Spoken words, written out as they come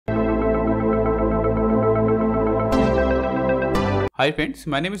Hi friends,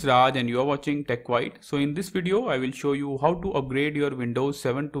 my name is Raj and you are watching TechWhite. So in this video, I will show you how to upgrade your Windows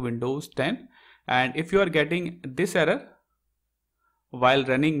 7 to Windows 10. And if you are getting this error while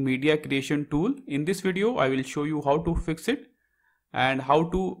running Media Creation tool, in this video, I will show you how to fix it and how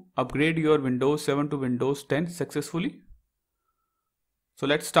to upgrade your Windows 7 to Windows 10 successfully. So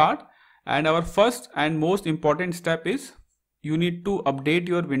let's start. And our first and most important step is you need to update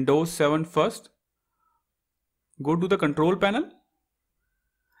your Windows 7 first. Go to the control panel.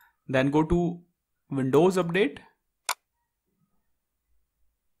 Then go to Windows Update,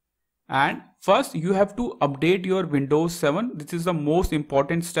 and first you have to update your Windows 7. This is the most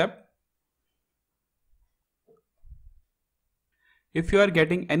important step. If you are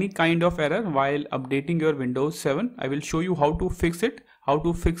getting any kind of error while updating your Windows 7, I will show you how to fix it, how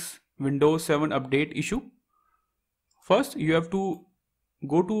to fix Windows 7 update issue. First you have to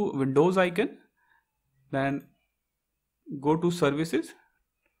go to Windows icon, then go to Services.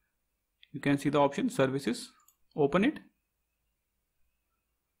 You can see the option Services, open it.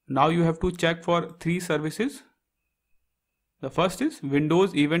 Now you have to check for 3 services. The first is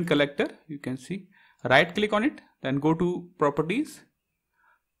Windows Event Collector. You can see, right click on it, then go to Properties.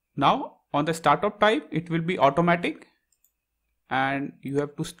 Now on the startup type, it will be automatic and you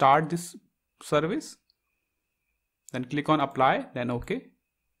have to start this service. Then click on Apply, then OK.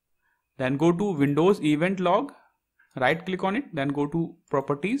 Then go to Windows Event Log, right click on it, then go to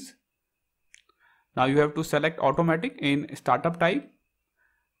Properties. Now you have to select automatic in startup type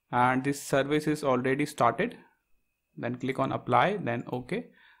and this service is already started. Then click on apply, then OK.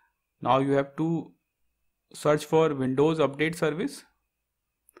 Now you have to search for Windows Update service.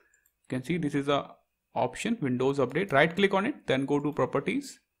 You can see this is the option Windows Update. Right click on it, then go to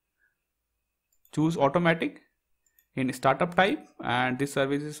Properties. Choose automatic in startup type and this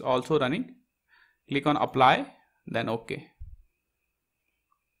service is also running. Click on apply, then OK.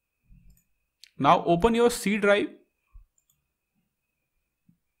 Now open your C drive.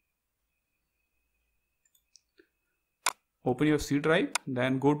 Open your C drive,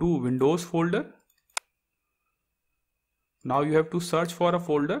 then go to Windows folder. Now you have to search for a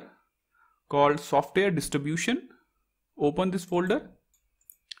folder called Software Distribution. Open this folder.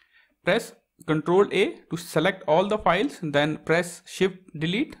 Press Ctrl A to select all the files, then press Shift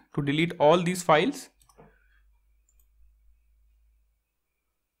Delete to delete all these files.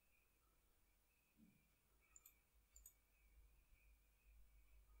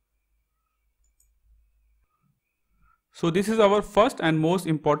 So this is our first and most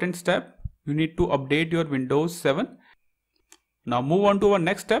important step. You need to update your Windows 7. Now move on to our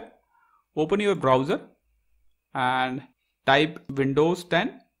next step. Open your browser and type Windows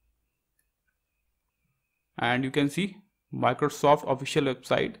 10 and you can see Microsoft official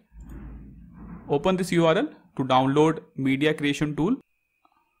website. Open this URL to download Media Creation tool.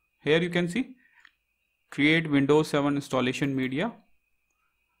 Here you can see create Windows 7 installation media.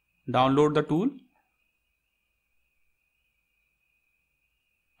 Download the tool.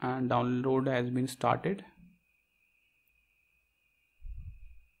 And download has been started.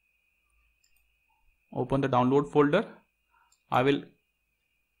 Open the download folder. I will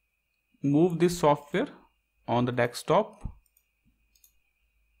move this software on the desktop.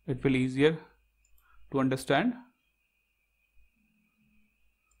 It will be easier to understand.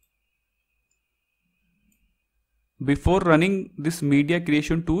 Before running this Media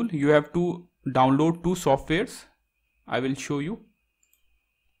Creation tool, you have to download 2 softwares. I will show you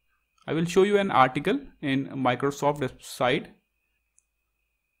an article in Microsoft website.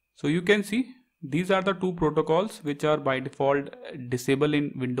 So you can see these are the 2 protocols which are by default disabled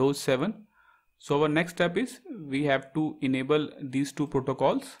in Windows 7. So our next step is we have to enable these 2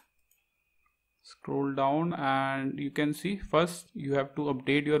 protocols. Scroll down and you can see first you have to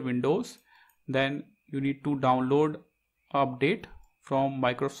update your Windows. Then you need to download update from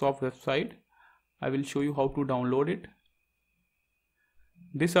Microsoft website. I will show you how to download it.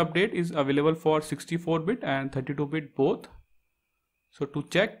 This update is available for 64-bit and 32-bit both. So to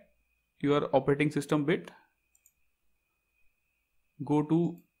check your operating system bit, go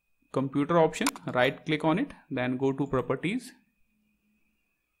to computer option, right click on it, then go to properties.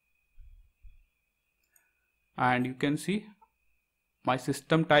 And you can see my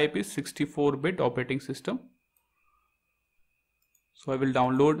system type is 64-bit operating system. So I will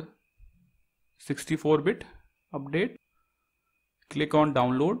download 64-bit update. Click on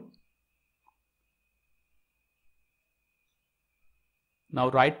download. Now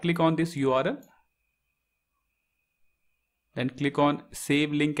right click on this URL. Then click on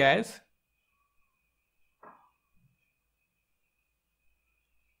save link as.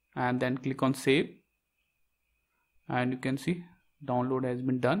 And then click on save. And you can see Download has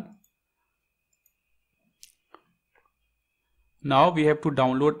been done. Now we have to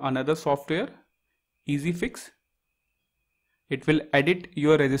download another software, EasyFix. It will edit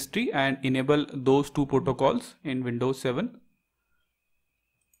your registry and enable those two protocols in Windows 7.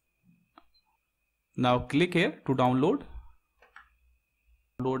 Now click here to download.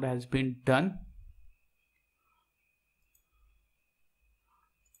 Download has been done.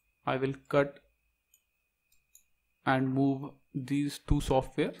 I will cut and move these two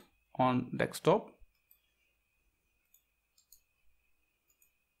software on desktop.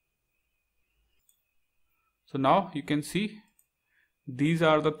 So now you can see these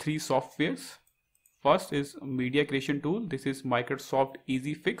are the three softwares. First is Media Creation Tool. This is Microsoft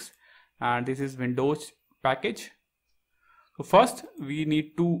EasyFix, and this is Windows package. So first we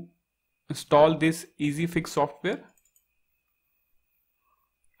need to install this EasyFix software.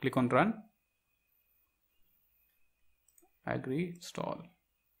 Click on Run. Agree, install.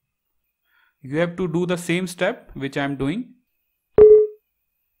 You have to do the same step which I am doing.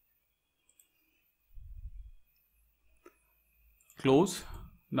 Close.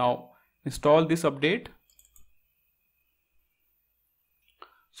 Now install this update.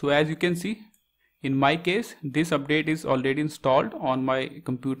 So as you can see, in my case this update is already installed on my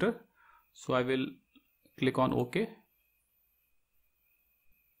computer. So I will click on OK.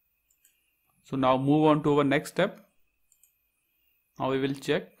 So now move on to our next step. Now we will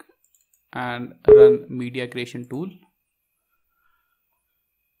check and run Media Creation Tool.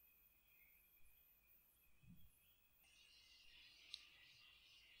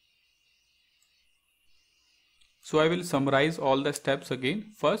 So I will summarize all the steps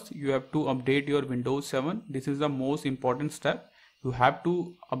again. First, you have to update your Windows 7. This is the most important step. You have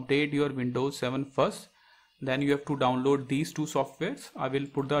to update your Windows 7 first. Then you have to download these two softwares. I will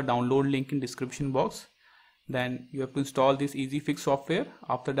put the download link in description box. Then you have to install this EasyFix software.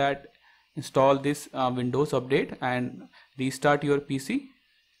 After that, install this Windows update and restart your PC.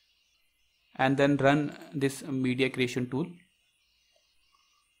 And then run this Media Creation Tool.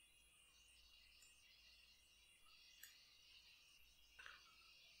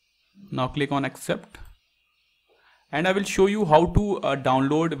 Now click on accept, and I will show you how to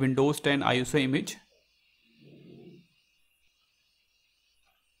download Windows 10 ISO image.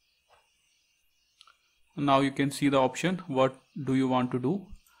 Now you can see the option, what do you want to do.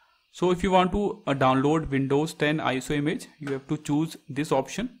 So if you want to download Windows 10 ISO image, you have to choose this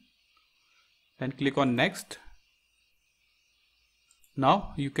option, then click on next.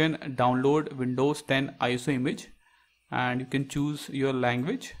 Now you can download Windows 10 ISO image, and you can choose your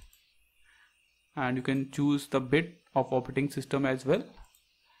language, and you can choose the bit of operating system as well.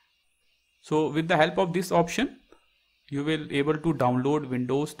 So with the help of this option, you will able to download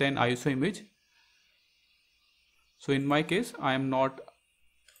Windows 10 ISO image. So in my case, I am not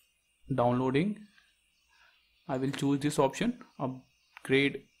downloading. I will choose this option,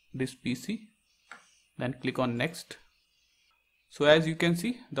 upgrade this PC, then click on next. So as you can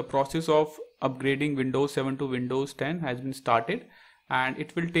see, the process of upgrading Windows 7 to Windows 10 has been started, and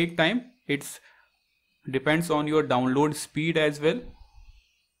it will take time. It's depends on your download speed as well.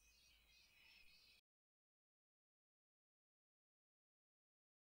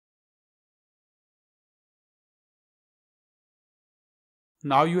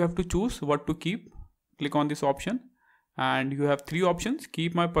 Now you have to choose what to keep. Click on this option, and you have three options: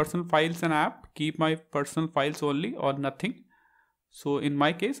 keep my personal files and app, keep my personal files only, or nothing. So in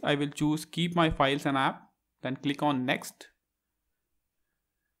my case, I will choose keep my files and app, then click on next.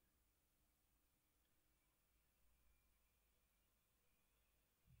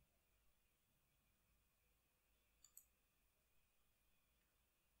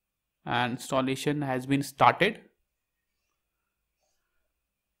 And installation has been started.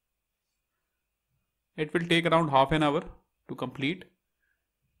 It will take around half an hour to complete.